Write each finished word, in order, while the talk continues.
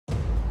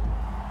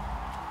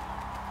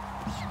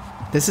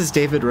This is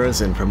David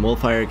Rosen from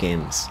Wolfire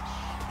Games.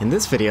 In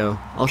this video,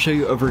 I'll show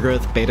you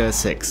Overgrowth Beta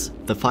 6,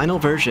 the final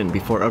version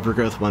before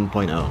Overgrowth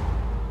 1.0.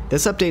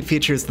 This update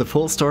features the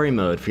full story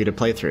mode for you to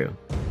play through,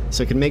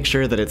 so you can make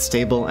sure that it's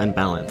stable and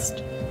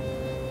balanced.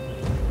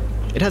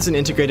 It has an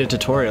integrated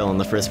tutorial in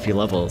the first few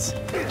levels,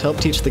 to help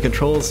teach the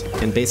controls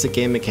and basic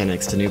game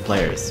mechanics to new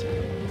players.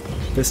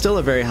 There's still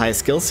a very high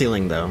skill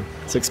ceiling though,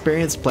 so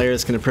experienced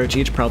players can approach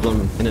each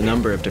problem in a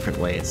number of different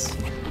ways.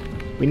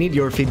 We need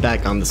your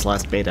feedback on this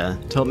last beta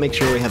to help make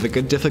sure we have a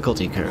good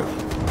difficulty curve,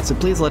 so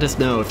please let us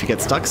know if you get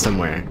stuck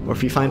somewhere, or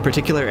if you find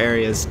particular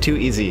areas too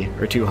easy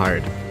or too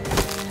hard.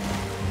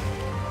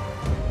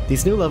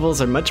 These new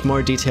levels are much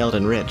more detailed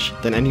and rich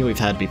than any we've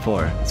had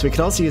before, so we could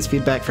also use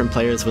feedback from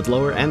players with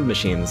lower-end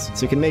machines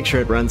so we can make sure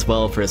it runs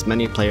well for as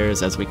many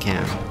players as we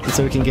can, and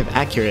so we can give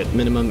accurate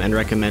minimum and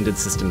recommended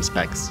system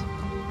specs.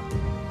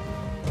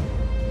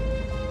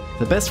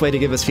 The best way to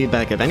give us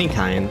feedback of any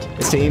kind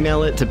is to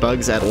email it to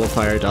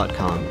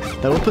bugs@wolfire.com.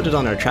 That will put it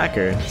on our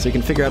tracker so you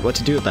can figure out what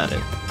to do about it.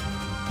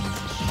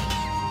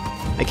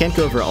 I can't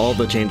go over all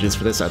the changes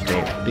for this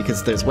update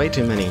because there's way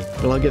too many,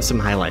 but I'll give some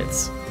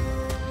highlights.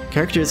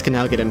 Characters can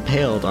now get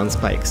impaled on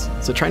spikes,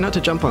 so try not to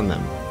jump on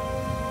them.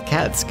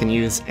 Cats can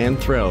use and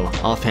throw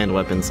offhand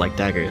weapons like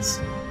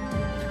daggers.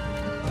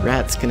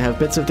 Rats can have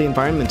bits of the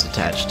environment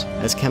attached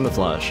as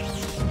camouflage.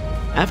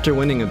 After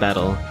winning a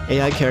battle,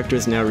 AI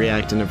characters now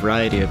react in a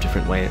variety of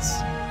different ways.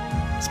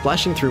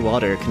 Splashing through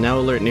water can now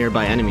alert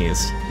nearby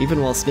enemies, even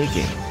while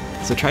sneaking,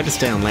 so try to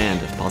stay on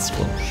land if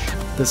possible.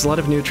 There's a lot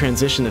of new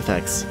transition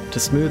effects to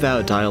smooth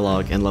out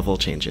dialogue and level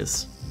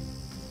changes.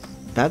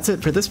 That's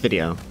it for this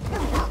video.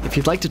 If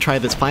you'd like to try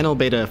this final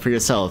beta for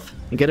yourself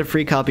and get a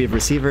free copy of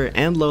Receiver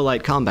and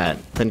Low-Light Combat,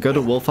 then go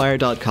to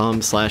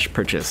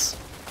wolfire.com/purchase.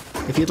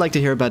 If you'd like to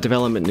hear about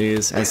development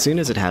news as soon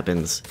as it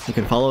happens, you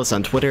can follow us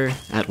on Twitter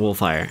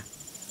 @Wolfire.